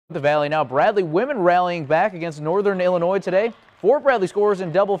The Valley now. Bradley women rallying back against Northern Illinois today. 4 Bradley scores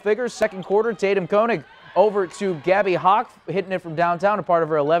in double figures. Second quarter, Tatum Koenig over to Gabby Hawk, hitting it from downtown, a part of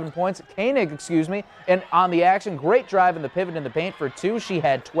her 11 points. Koenig, and on the action, great drive in the pivot in the paint for 2. She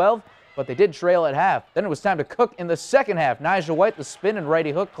had 12, but they did trail at half. Then it was time to cook in the second half. Nyjah White, the spin and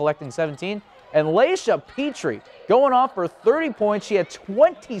righty hook, collecting 17. And Lasha Petree going off for 30 points. She had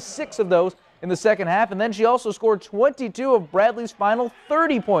 26 of those in the second half, and then she also scored 22 of Bradley's final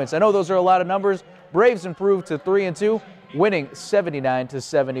 30 points. I know those are a lot of numbers. Braves improved to 3-2, winning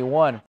 79-71.